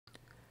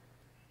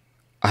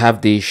I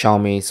have the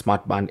Xiaomi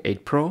Smart Band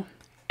 8 Pro,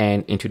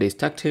 and in today's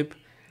tech tip,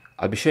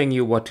 I'll be showing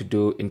you what to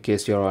do in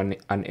case you're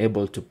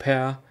unable to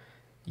pair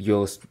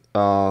your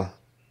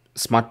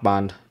smart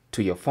band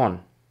to your phone.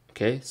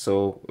 Okay,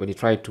 so when you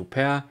try to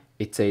pair,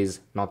 it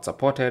says not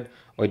supported,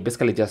 or it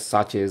basically just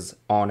searches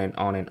on and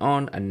on and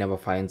on and never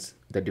finds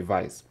the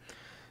device.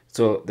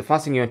 So the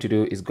first thing you want to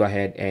do is go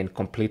ahead and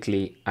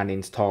completely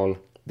uninstall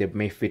the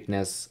Mi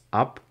Fitness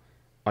app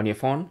on your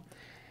phone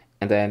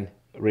and then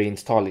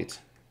reinstall it.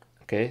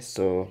 Okay,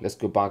 so let's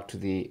go back to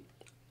the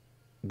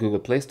Google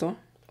Play Store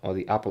or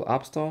the Apple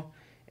App Store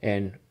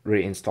and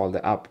reinstall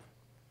the app.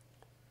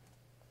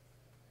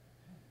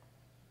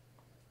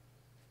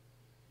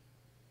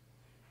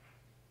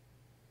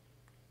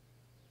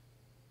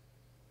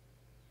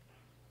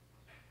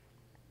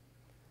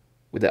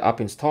 With the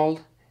app installed,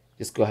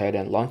 just go ahead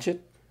and launch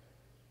it.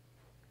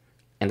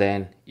 And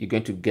then you're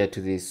going to get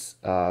to this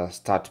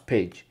start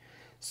page.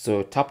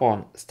 So tap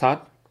on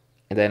start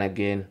and then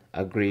again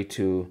agree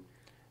to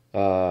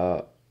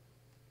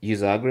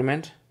user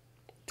agreement.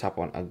 Tap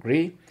on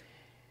agree.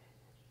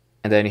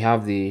 And then you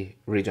have the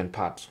region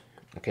part.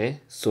 Okay,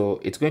 so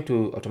it's going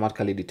to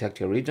automatically detect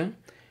your region,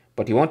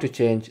 but you want to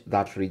change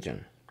that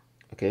region.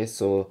 Okay,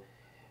 so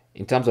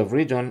in terms of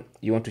region,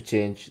 you want to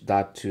change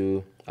that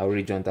to a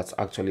region that's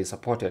actually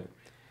supported.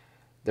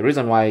 The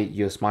reason why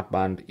your smart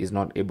band is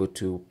not able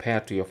to pair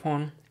to your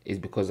phone is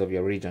because of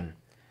your region.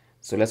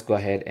 So let's go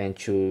ahead and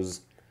choose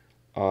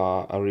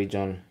a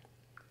region,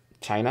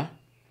 China,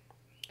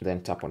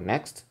 then tap on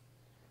next.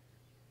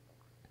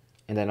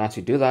 And then once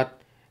you do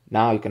that,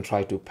 now you can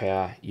try to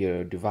pair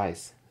your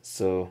device.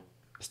 So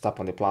just tap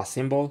on the plus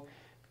symbol,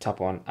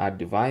 tap on add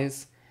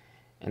device,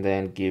 and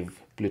then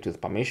give Bluetooth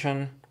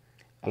permission.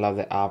 Allow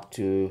the app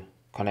to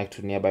connect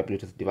to nearby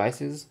Bluetooth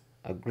devices.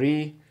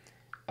 Agree,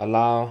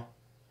 allow,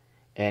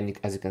 and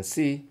as you can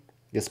see,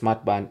 the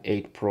Smart Band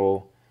 8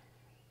 Pro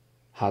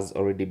has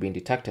already been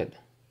detected.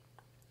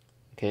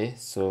 Okay,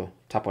 so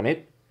tap on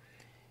it.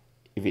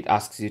 If it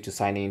asks you to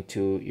sign in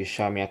to your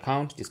Xiaomi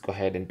account, just go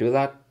ahead and do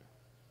that.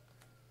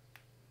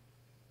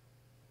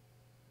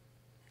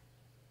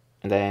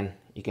 And then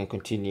you can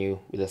continue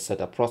with the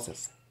setup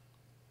process.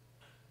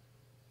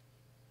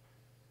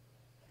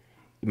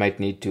 You might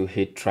need to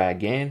hit try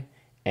again,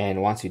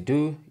 and once you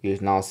do,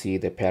 you'll now see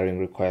the pairing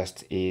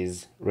request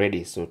is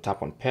ready. So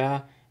tap on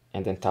pair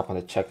and then tap on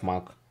the check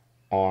mark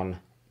on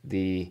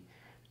the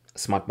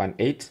Smart Band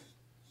 8,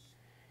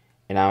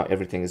 and now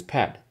everything is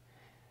paired.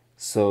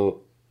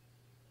 So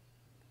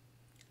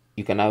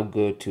you can now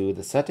go to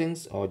the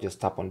settings or just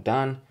tap on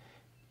done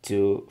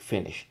to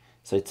finish.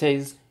 So it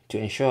says to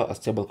ensure a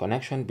stable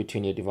connection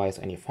between your device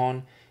and your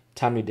phone,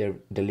 timely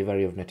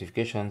delivery of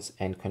notifications,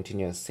 and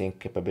continuous sync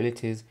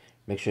capabilities,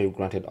 make sure you've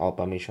granted all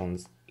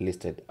permissions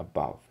listed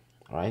above.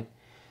 All right,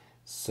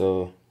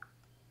 so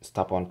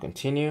tap on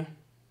continue.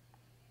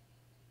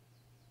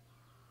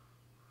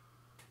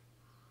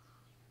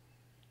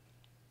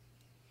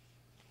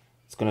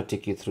 It's going to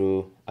take you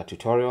through a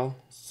tutorial,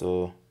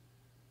 so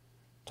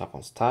tap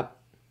on start.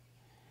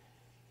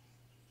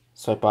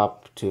 Swipe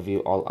up to view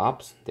all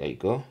apps. There you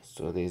go.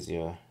 So there's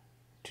your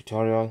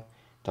tutorial.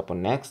 Tap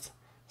on next.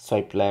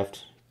 Swipe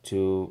left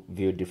to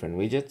view different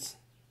widgets,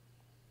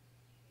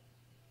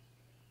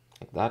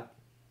 like that.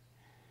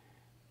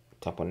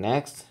 Tap on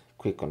next.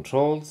 Quick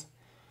controls.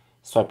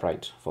 Swipe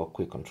right for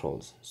quick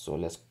controls. So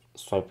let's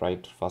swipe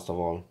right first of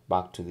all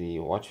back to the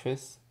watch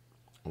face,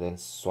 and then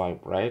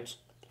swipe right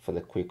for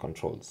the quick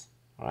controls.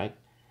 All right,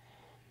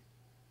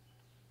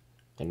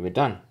 then we're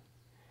done.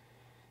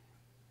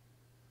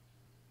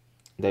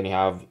 Then you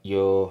have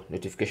your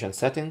notification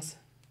settings.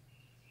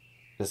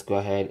 Let's go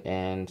ahead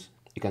and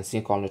you can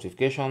sync all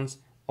notifications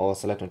or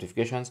select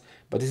notifications,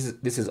 but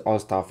this is all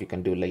stuff you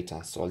can do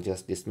later. So I'll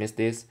just dismiss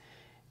this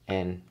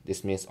and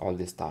dismiss all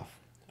this stuff,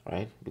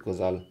 right? Because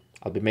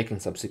I'll be making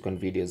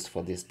subsequent videos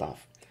for this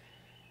stuff.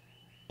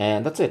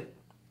 And that's it.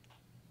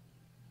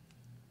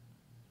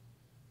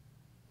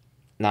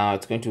 Now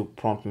it's going to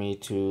prompt me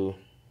to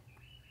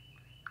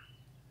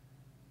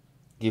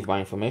give my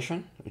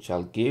information, which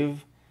I'll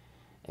give.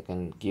 I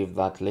can give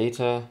that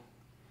later.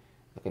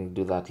 I can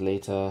do that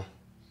later.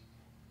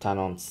 Turn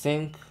on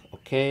sync,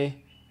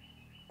 okay.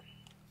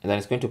 And then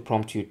it's going to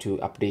prompt you to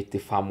update the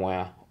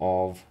firmware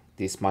of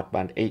the Smart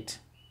Band 8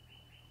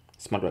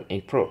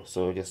 Pro.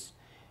 So just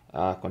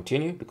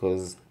continue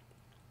because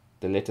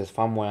the latest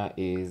firmware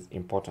is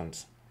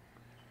important.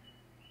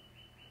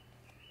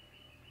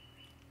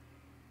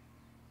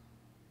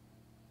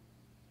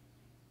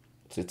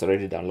 So it's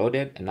already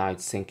downloaded and now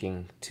it's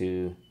syncing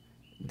to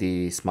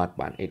the Smart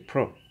Band 8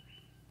 Pro.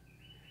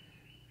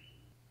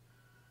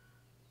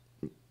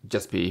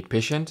 Just be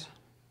patient.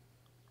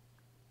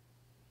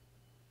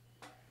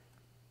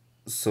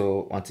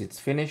 So once it's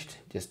finished,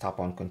 just tap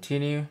on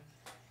continue.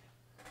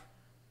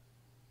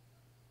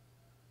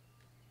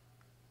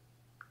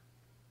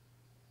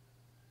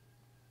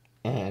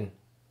 And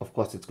of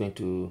course it's going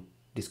to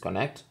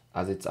disconnect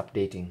as it's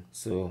updating.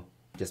 So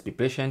just be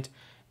patient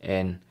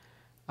and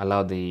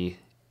allow the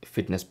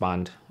fitness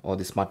band or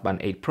the Smart Band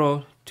 8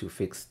 Pro to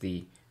fix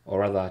the or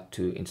rather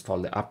to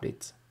install the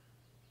updates.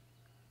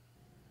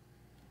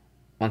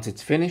 Once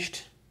it's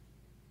finished,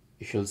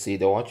 you should see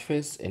the watch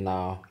face, and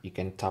now you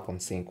can tap on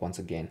sync once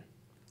again.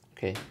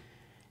 Okay,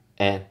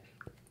 and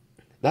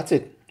that's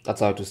it.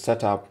 That's how to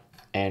set up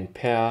and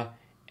pair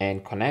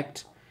and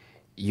connect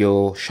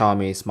your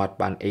Xiaomi Smart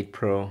Band 8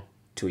 Pro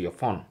to your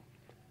phone.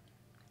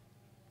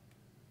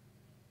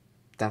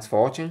 Thanks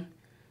for watching.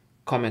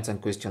 Comments and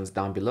questions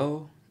down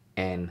below,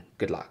 and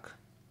good luck.